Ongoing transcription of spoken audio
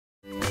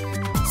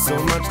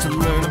so much to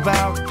learn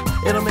about.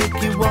 It'll make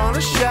you want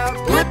to shout,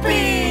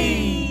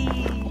 Blippi!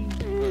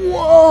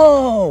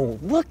 Whoa!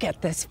 Look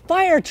at this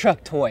fire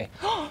truck toy.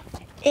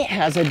 It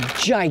has a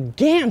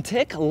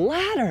gigantic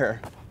ladder.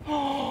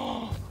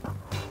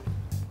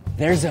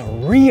 There's a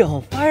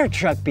real fire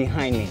truck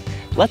behind me.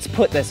 Let's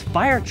put this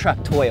fire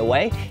truck toy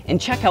away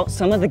and check out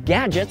some of the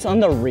gadgets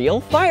on the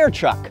real fire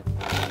truck.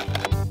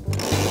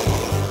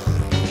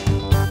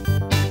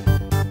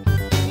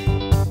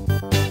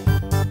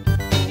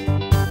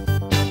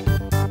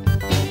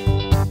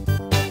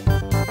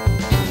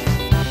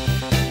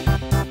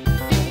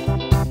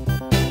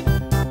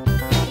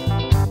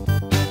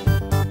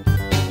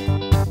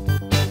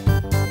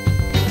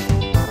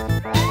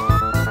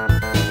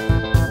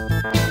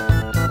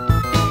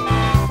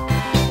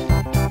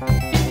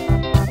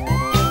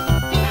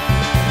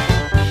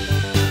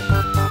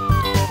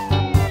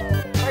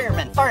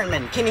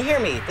 Can you hear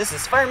me? This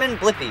is Fireman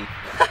Blippi.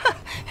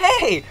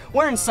 Hey,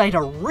 we're inside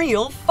a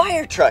real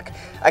fire truck.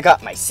 I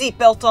got my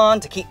seatbelt on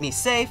to keep me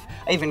safe.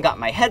 I even got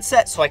my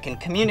headset so I can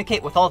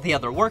communicate with all the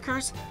other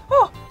workers.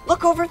 Oh,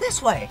 look over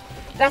this way.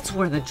 That's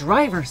where the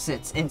driver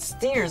sits and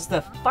steers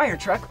the fire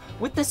truck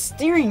with the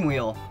steering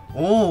wheel.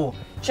 Oh,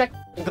 check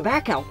the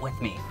back out with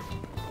me.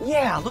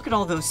 Yeah, look at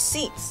all those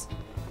seats.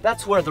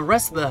 That's where the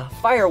rest of the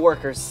fire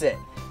workers sit.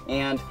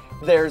 And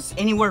there's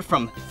anywhere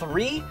from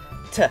 3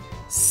 to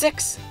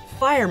 6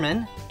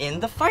 firemen in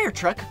the fire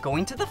truck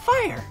going to the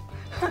fire.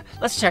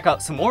 Let's check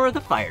out some more of the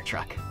fire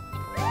truck.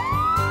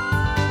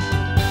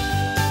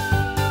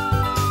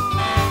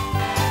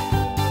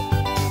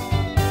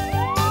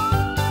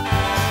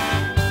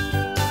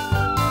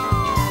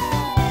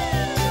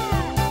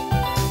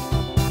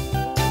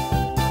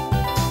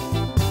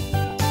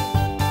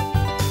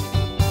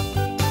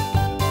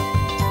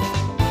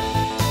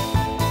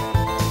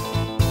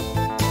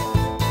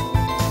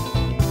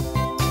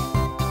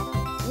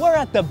 We're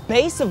at the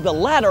base of the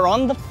ladder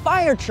on the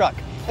fire truck,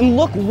 and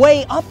look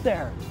way up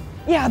there.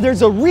 Yeah,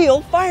 there's a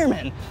real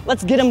fireman.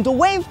 Let's get him to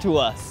wave to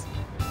us.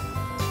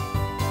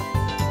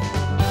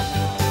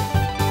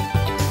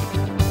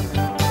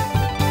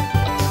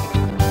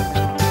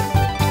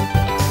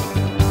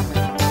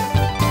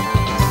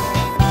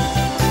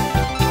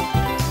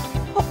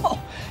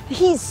 Oh,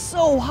 he's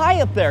so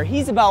high up there.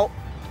 He's about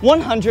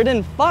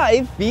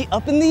 105 feet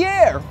up in the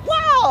air.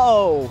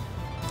 Wow!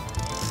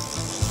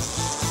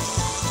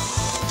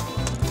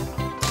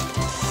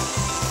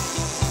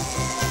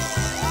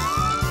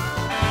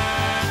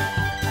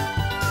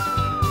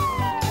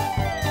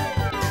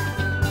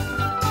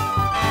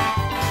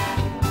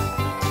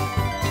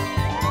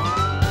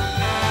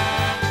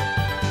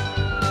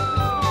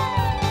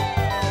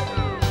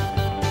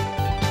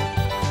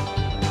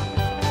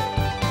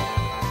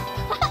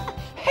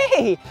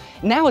 Hey,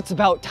 now it's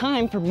about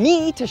time for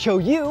me to show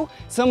you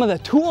some of the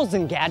tools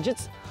and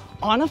gadgets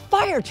on a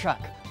fire truck.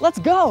 Let's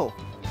go.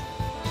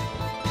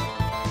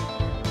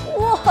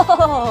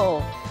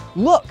 Whoa!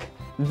 Look,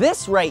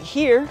 this right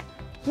here,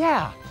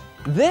 yeah,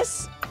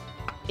 this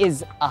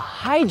is a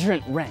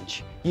hydrant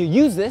wrench. You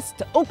use this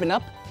to open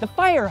up the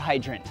fire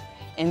hydrant.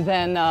 And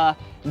then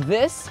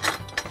this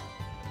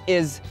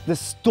is the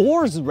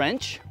stores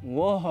wrench.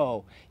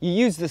 Whoa, you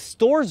use the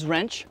stores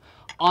wrench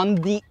on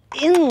the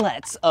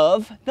inlets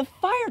of the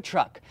fire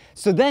truck.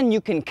 So then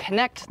you can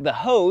connect the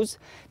hose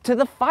to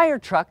the fire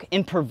truck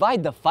and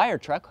provide the fire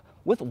truck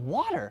with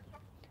water.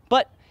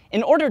 But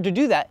in order to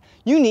do that,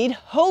 you need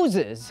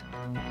hoses.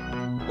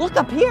 Look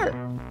up here.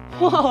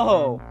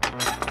 Whoa,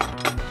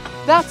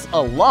 that's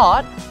a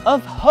lot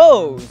of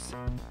hose.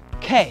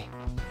 Okay,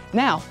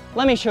 now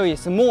let me show you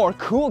some more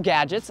cool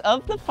gadgets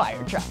of the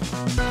fire truck.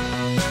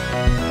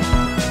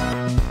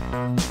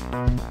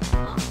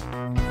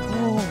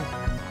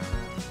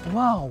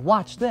 Whoa,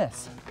 watch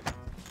this.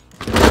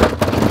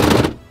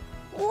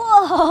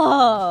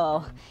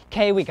 Whoa!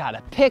 Okay, we got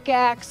a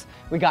pickaxe,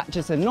 we got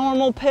just a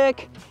normal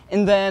pick,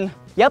 and then,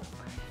 yep,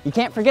 you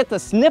can't forget the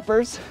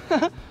snippers.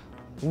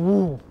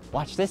 Ooh,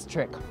 watch this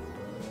trick.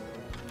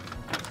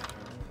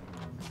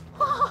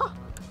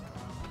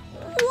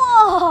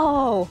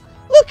 Whoa!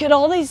 Look at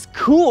all these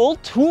cool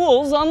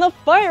tools on the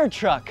fire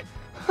truck.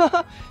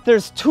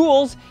 There's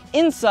tools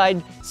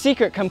inside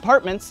secret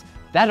compartments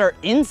that are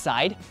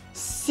inside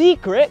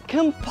secret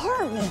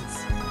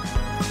compartments.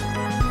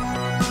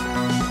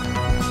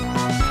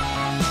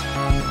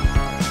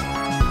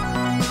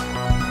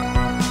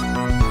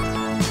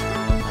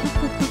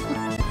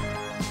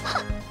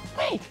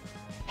 Wait,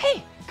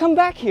 hey, come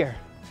back here.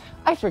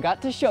 I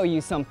forgot to show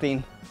you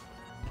something.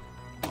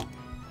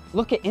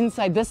 Look at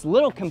inside this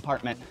little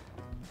compartment.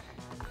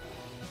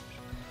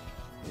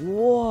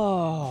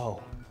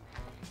 Whoa,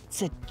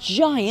 it's a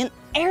giant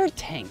air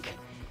tank.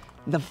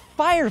 The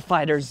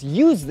firefighters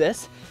use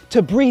this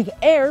to breathe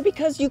air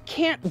because you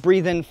can't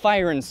breathe in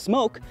fire and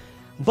smoke.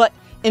 But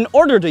in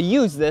order to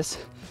use this,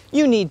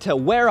 you need to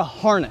wear a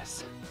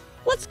harness.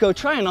 Let's go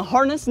try on a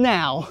harness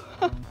now.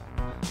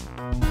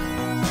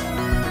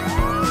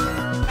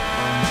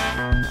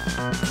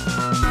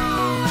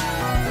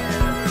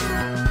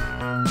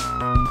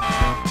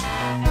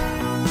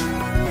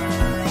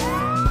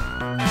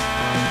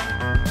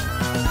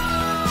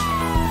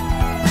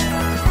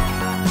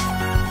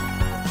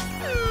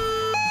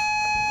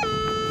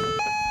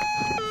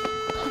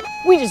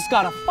 We just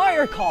got a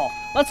fire call.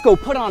 Let's go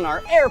put on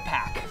our air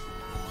pack.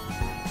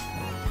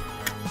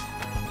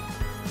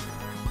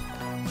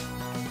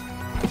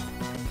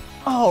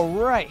 All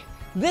right,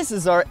 this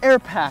is our air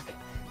pack.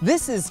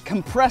 This is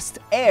compressed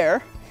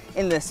air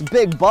in this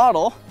big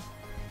bottle.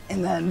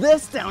 And then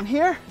this down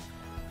here,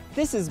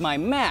 this is my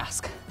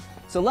mask.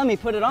 So let me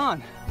put it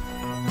on.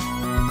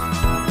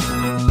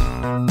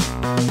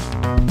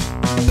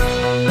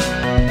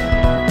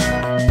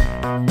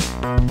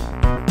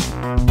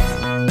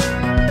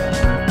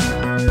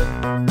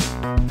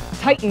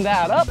 Tighten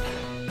that up.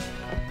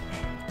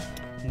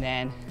 And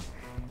then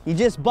you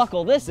just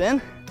buckle this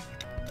in.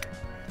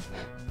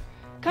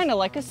 Kind of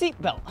like a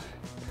seatbelt.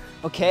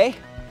 Okay,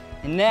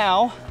 and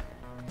now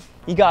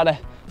you gotta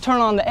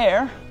turn on the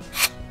air.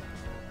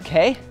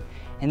 Okay,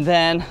 and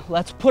then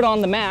let's put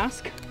on the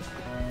mask.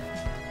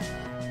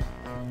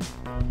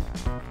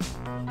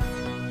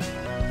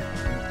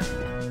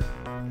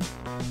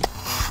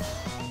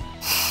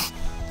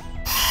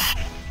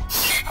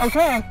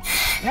 Okay,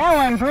 now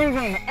I'm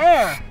breathing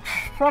air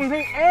from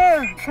the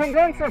air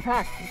condenser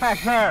pack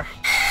back there.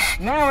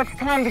 Now it's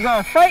time to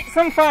go fight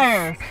some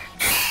fires.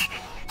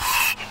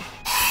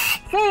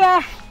 See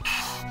ya!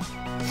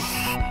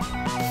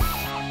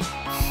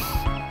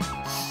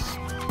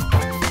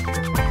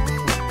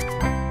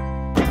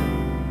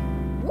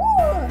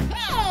 Woo!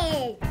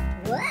 Hey!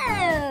 Whoa!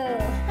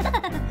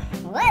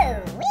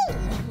 Whoa! Wee!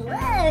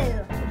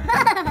 Whoa!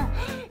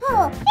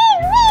 Oh!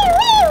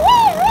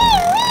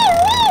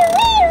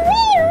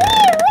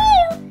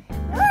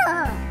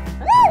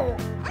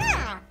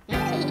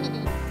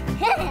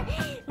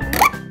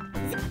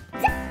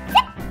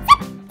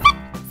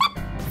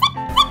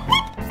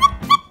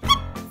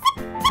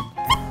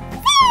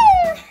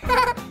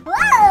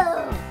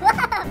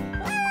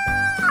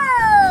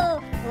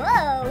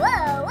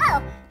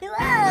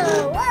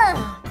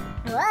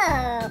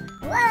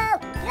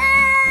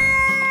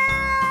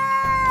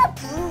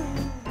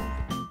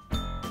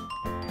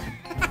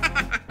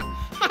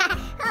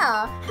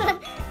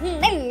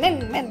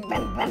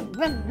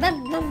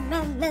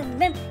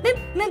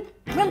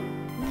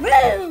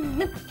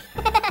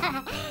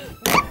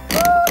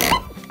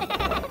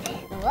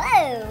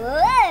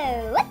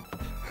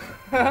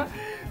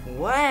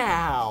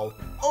 Wow!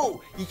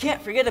 Oh, you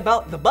can't forget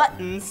about the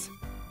buttons.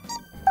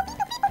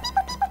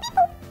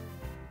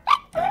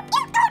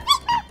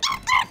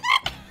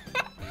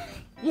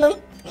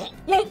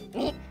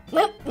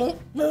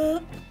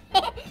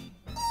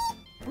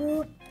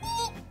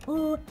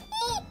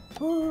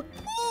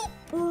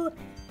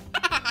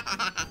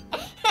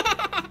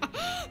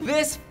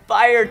 This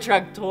fire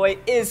truck toy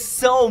is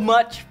so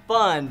much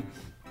fun.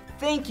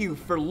 Thank you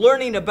for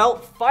learning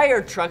about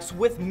fire trucks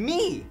with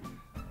me,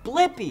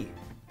 Blippi.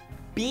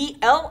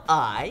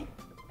 B-L-I-P-P-I.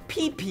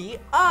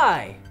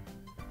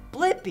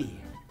 Blippi.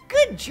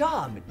 Good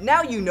job.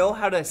 Now you know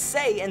how to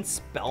say and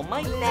spell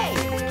my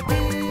name.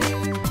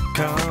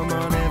 Come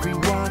on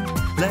everyone,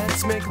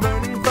 let's make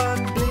learning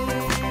fun.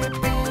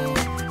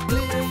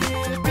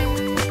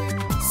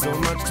 So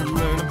much to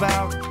learn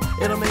about,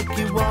 it'll make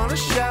you wanna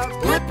shout.